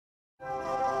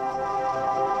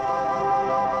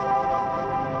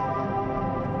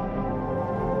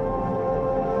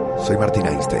Soy Martín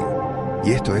Einstein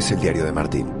y esto es el diario de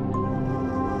Martín.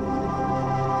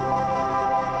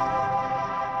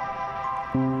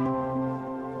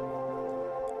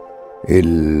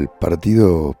 El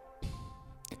partido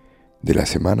de la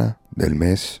semana, del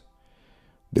mes,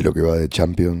 de lo que va de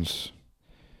Champions,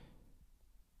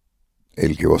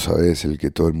 el que vos sabés, el que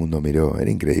todo el mundo miró.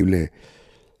 Era increíble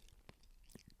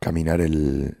caminar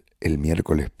el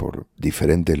miércoles por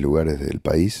diferentes lugares del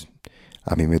país.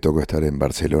 A mí me tocó estar en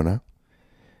Barcelona.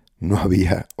 No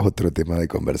había otro tema de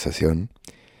conversación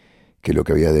que lo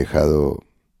que había dejado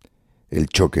el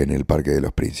choque en el Parque de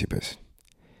los Príncipes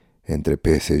entre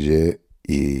PSG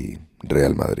y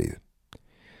Real Madrid.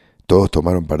 Todos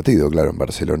tomaron partido, claro, en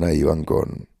Barcelona iban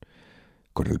con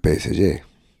el PSG,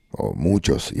 o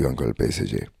muchos iban con el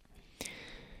PSG.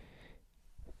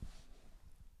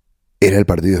 Era el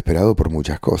partido esperado por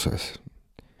muchas cosas.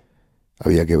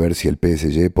 Había que ver si el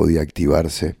PSG podía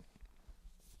activarse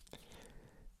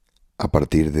a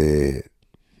partir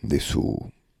de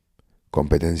su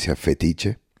competencia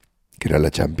fetiche, que era la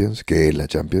Champions, que es la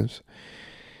Champions.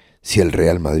 Si el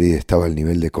Real Madrid estaba al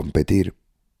nivel de competir,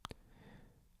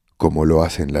 como lo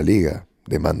hace en la Liga,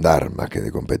 de mandar más que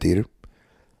de competir,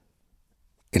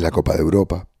 en la Copa de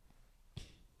Europa.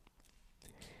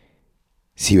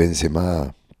 Si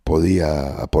Benzema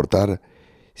podía aportar,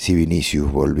 si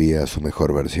Vinicius volvía a su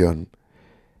mejor versión,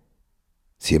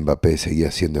 si Mbappé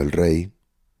seguía siendo el rey,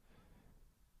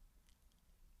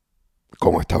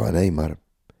 cómo estaba Neymar,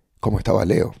 cómo estaba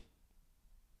Leo.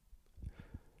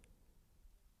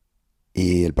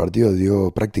 Y el partido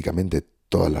dio prácticamente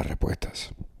todas las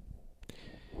respuestas.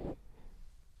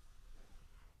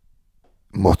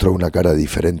 Mostró una cara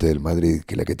diferente del Madrid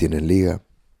que la que tiene en Liga.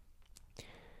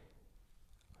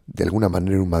 De alguna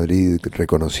manera un Madrid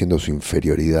reconociendo su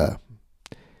inferioridad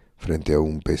frente a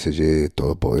un PSG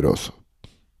todopoderoso,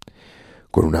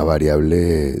 con una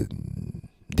variable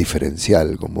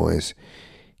diferencial como es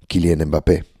Kylian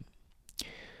Mbappé.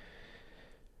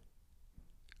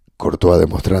 Courtois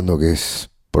demostrando que es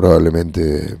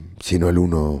probablemente, si no el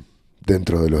uno,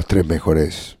 dentro de los 3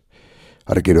 mejores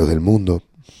arqueros del mundo.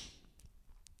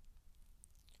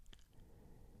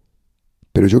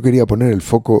 Pero yo quería poner el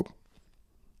foco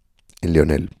en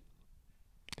Lionel,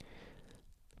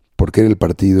 porque era el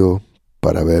partido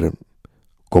para ver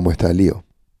cómo está el lío.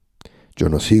 Yo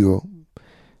no sigo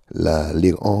la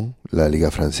Ligue 1, la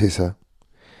Liga Francesa.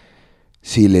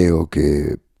 Sí leo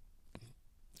que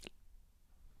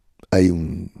hay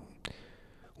un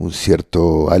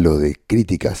cierto halo de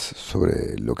críticas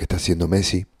sobre lo que está haciendo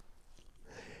Messi,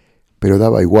 pero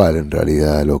daba igual en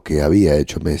realidad lo que había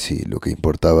hecho Messi. Lo que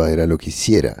importaba era lo que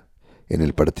hiciera en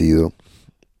el partido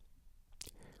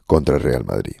contra el Real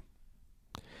Madrid.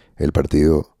 El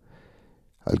partido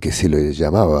al que se le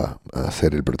llamaba a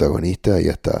ser el protagonista y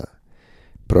hasta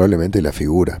probablemente la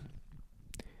figura,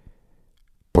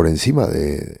 por encima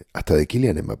hasta de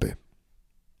Kylian Mbappé.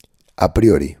 A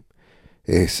priori,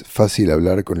 es fácil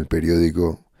hablar con el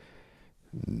periódico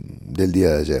del día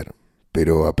de ayer,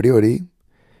 pero a priori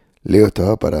Leo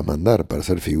estaba para mandar, para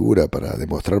ser figura, para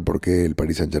demostrar por qué el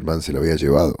Paris Saint-Germain se lo había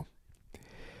llevado,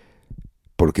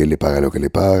 por qué le paga lo que le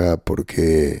paga, por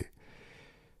qué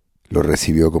lo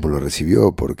recibió como lo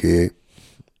recibió, por qué,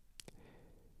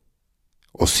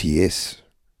 o si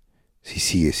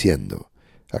sigue siendo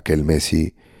aquel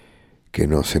Messi que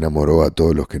nos enamoró a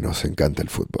todos los que nos encanta el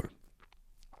fútbol.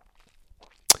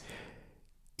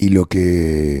 Y lo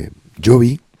que yo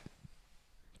vi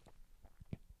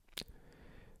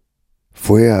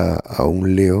fue a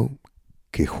un Leo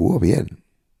que jugó bien.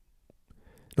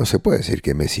 No se puede decir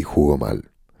que Messi jugó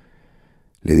mal.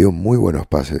 Le dio muy buenos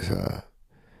pases a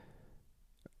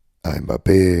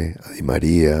Mbappé, a Di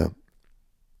María,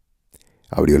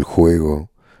 abrió el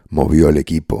juego, movió al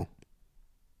equipo.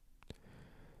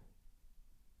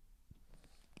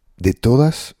 De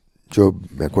todas, yo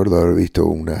me acuerdo haber visto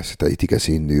unas estadísticas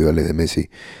individuales de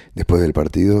Messi después del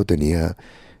partido. Tenía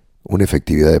una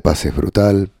efectividad de pases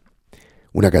brutal,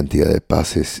 una cantidad de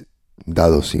pases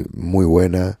dados muy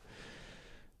buena.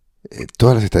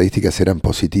 Todas las estadísticas eran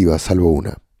positivas, salvo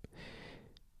una,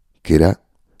 que era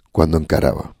cuando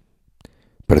encaraba.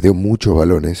 Perdió muchos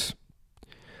balones,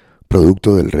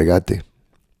 producto del regate.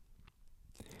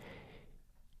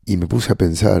 Y me puse a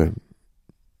pensar,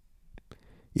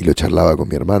 y lo charlaba con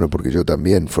mi hermano, porque yo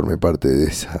también formé parte de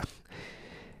esa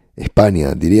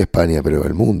España, diría España, pero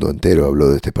el mundo entero habló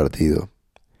de este partido.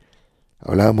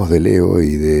 Hablábamos de Leo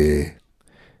y de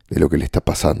lo que le está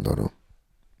pasando, ¿no?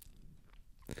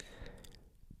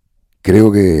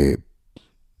 Creo que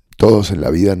todos en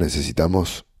la vida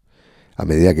necesitamos, a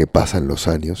medida que pasan los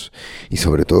años, y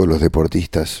sobre todo los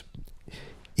deportistas,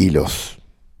 y los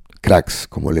cracks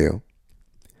como Leo,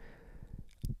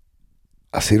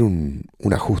 hacer un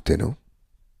ajuste, ¿no?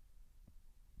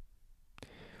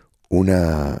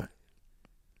 Una,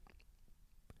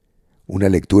 una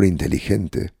lectura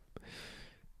inteligente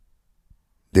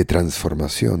de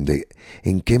transformación, de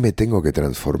en qué me tengo que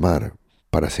transformar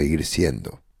para seguir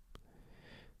siendo.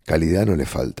 Calidad no le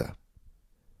falta,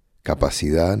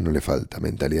 capacidad no le falta,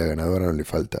 mentalidad ganadora no le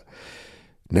falta,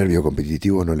 nervio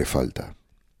competitivo no le falta.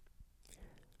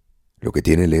 Lo que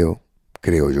tiene Leo,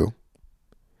 creo yo,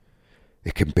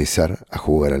 es que empezar a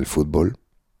jugar al fútbol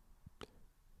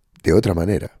de otra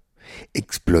manera,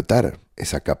 explotar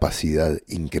esa capacidad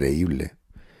increíble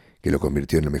que lo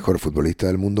convirtió en el mejor futbolista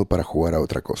del mundo para jugar a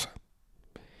otra cosa.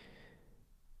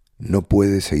 No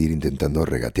puede seguir intentando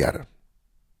regatear.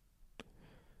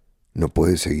 No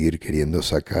puede seguir queriendo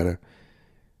sacar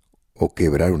o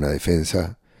quebrar una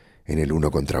defensa en el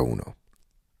 1 contra 1.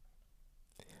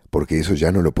 Porque eso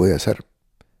ya no lo puede hacer.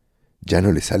 Ya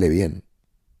no le sale bien.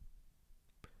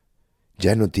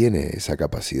 Ya no tiene esa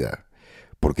capacidad.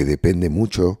 Porque depende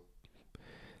mucho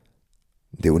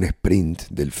de un sprint,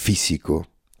 del físico,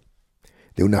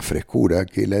 de una frescura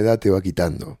que la edad te va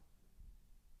quitando.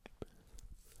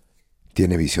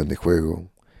 Tiene visión de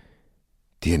juego,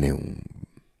 tiene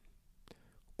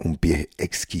un pie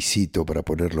exquisito para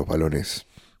poner los balones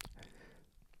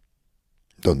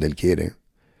donde él quiere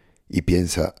y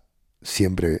piensa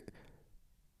siempre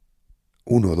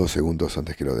 1 o 2 segundos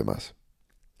antes que los demás.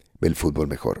 Ve el fútbol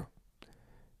mejor.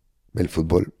 Ve el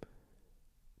fútbol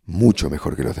mucho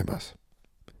mejor que los demás.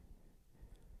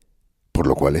 Por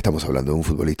lo cual estamos hablando de un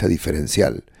futbolista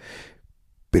diferencial,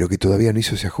 pero que todavía no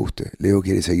hizo ese ajuste. Leo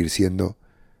quiere seguir siendo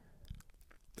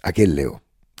aquel Leo,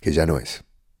 que ya no es.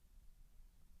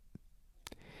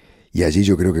 Y allí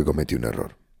yo creo que cometió un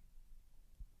error.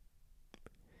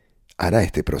 Hará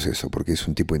este proceso porque es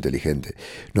un tipo inteligente.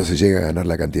 No se llega a ganar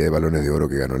la cantidad de balones de oro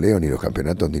que ganó Leo, ni los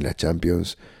campeonatos, ni las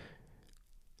Champions,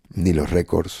 ni los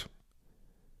récords,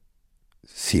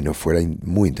 si no fuera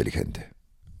muy inteligente.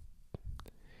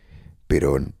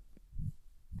 Pero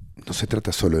no se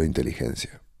trata solo de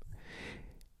inteligencia.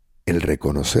 El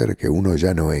reconocer que uno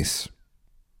ya no es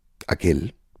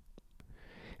aquel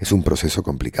es un proceso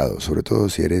complicado, sobre todo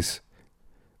si eres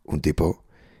un tipo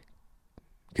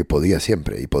que podía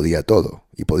siempre, y podía todo,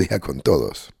 y podía con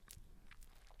todos.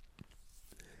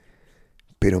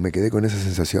 Pero me quedé con esa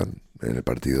sensación en el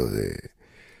partido de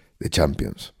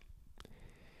Champions,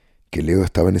 que Leo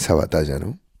estaba en esa batalla,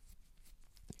 ¿no?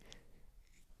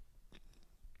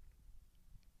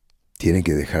 Tiene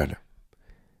que dejar,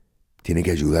 tiene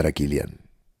que ayudar a Kylian,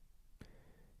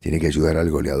 tiene que ayudar al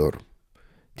goleador,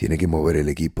 tiene que mover el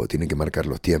equipo, tiene que marcar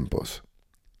los tiempos,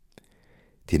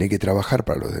 tiene que trabajar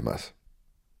para los demás,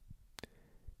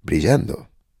 brillando,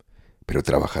 pero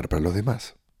trabajar para los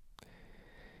demás.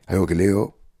 Algo que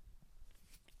Leo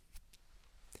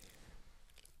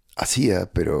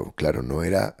hacía, pero claro, no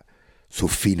era su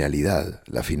finalidad.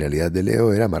 La finalidad de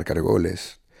Leo era marcar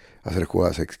goles, hacer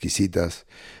jugadas exquisitas,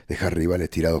 dejar rivales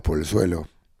tirados por el suelo.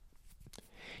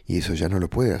 Y eso ya no lo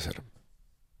puede hacer.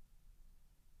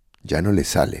 Ya no le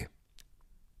sale.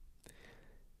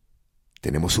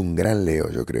 Tenemos un gran Leo,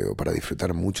 yo creo, para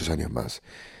disfrutar muchos años más,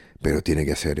 pero tiene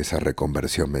que hacer esa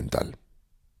reconversión mental.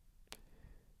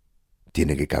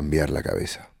 Tiene que cambiar la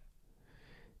cabeza.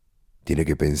 Tiene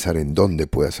que pensar en dónde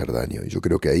puede hacer daño. Y yo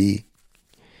creo que ahí,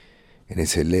 en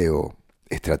ese Leo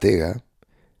estratega,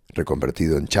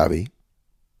 reconvertido en Xavi,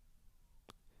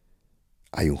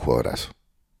 hay un jugadorazo.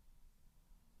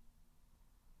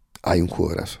 Hay un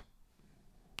jugadorazo.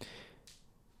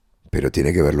 Pero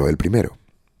tiene que verlo él primero.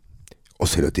 O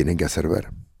se lo tienen que hacer ver.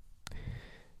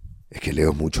 Es que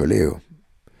Leo es mucho Leo.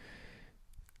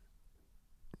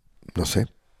 No sé.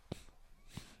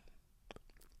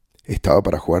 Estaba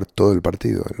para jugar todo el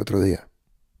partido el otro día.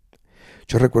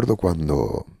 Yo recuerdo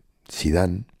cuando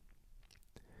Zidane,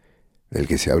 del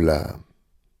que se habla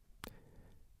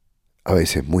a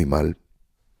veces muy mal,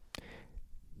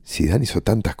 Zidane hizo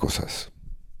tantas cosas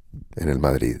en el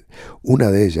Madrid. Una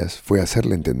de ellas fue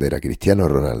hacerle entender a Cristiano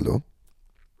Ronaldo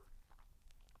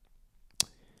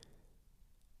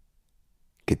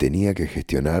que tenía que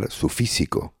gestionar su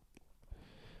físico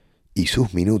y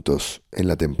sus minutos en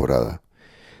la temporada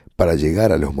para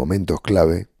llegar a los momentos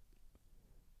clave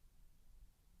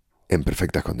en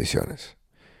perfectas condiciones,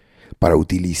 para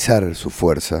utilizar su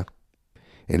fuerza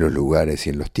en los lugares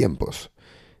y en los tiempos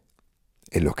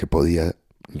en los que podía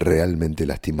realmente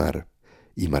lastimar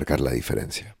y marcar la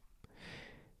diferencia.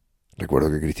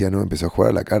 Recuerdo que Cristiano empezó a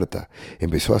jugar a la carta,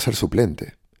 empezó a ser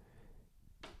suplente,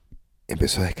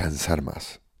 empezó a descansar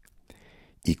más.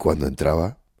 Y cuando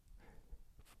entraba,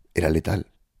 era letal.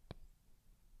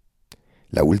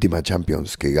 La última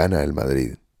Champions que gana el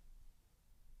Madrid,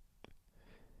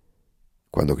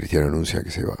 cuando Cristiano anuncia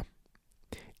que se va.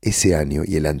 Ese año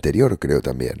y el anterior creo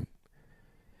también.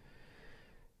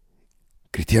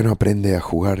 Cristiano aprende a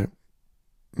jugar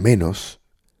menos,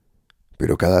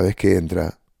 pero cada vez que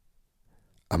entra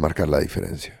a marcar la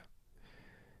diferencia.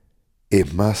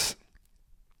 Es más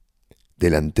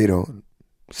delantero,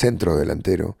 centro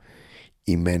delantero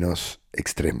y menos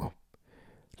extremo.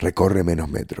 Recorre menos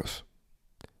metros,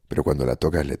 pero cuando la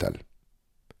toca es letal.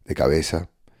 De cabeza,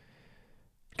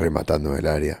 rematando el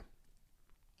área.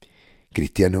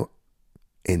 Cristiano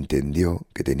entendió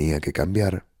que tenía que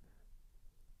cambiar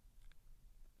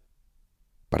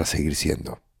para seguir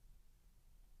siendo,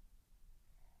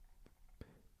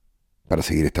 para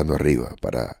seguir estando arriba,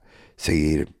 para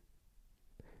seguir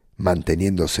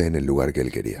manteniéndose en el lugar que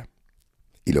él quería.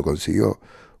 Y lo consiguió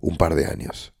un par de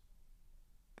años.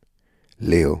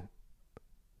 Leo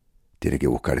tiene que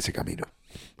buscar ese camino,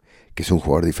 que es un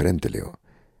jugador diferente, Leo.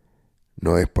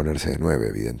 No es ponerse de 9,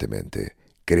 evidentemente.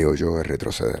 Creo yo, es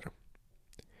retroceder.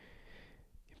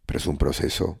 Pero es un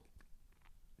proceso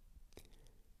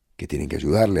que tienen que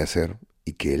ayudarle a hacer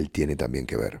y que él tiene también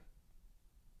que ver.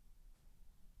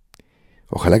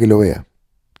 Ojalá que lo vea,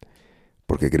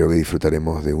 porque creo que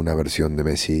disfrutaremos de una versión de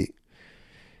Messi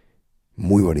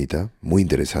muy bonita, muy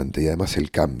interesante, y además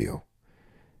el cambio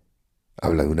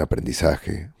habla de un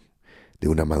aprendizaje, de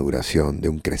una maduración, de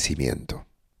un crecimiento.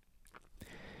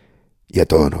 Y a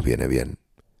todos nos viene bien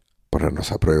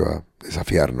ponernos a prueba,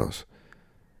 desafiarnos,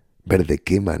 ver de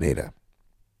qué manera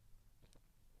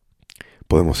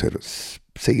podemos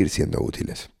seguir siendo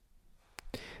útiles.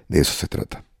 De eso se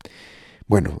trata.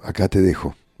 Bueno, acá te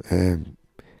dejo.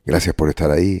 Gracias por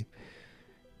estar ahí.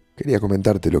 Quería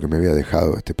comentarte lo que me había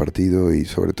dejado este partido y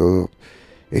sobre todo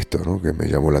esto, ¿no?, que me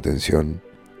llamó la atención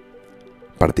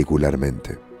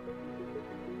particularmente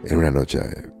en una noche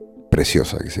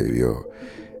preciosa que se vivió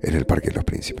en el Parque de los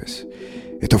Príncipes.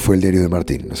 Esto fue el Diario de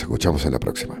Martín. Nos escuchamos en la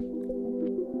próxima.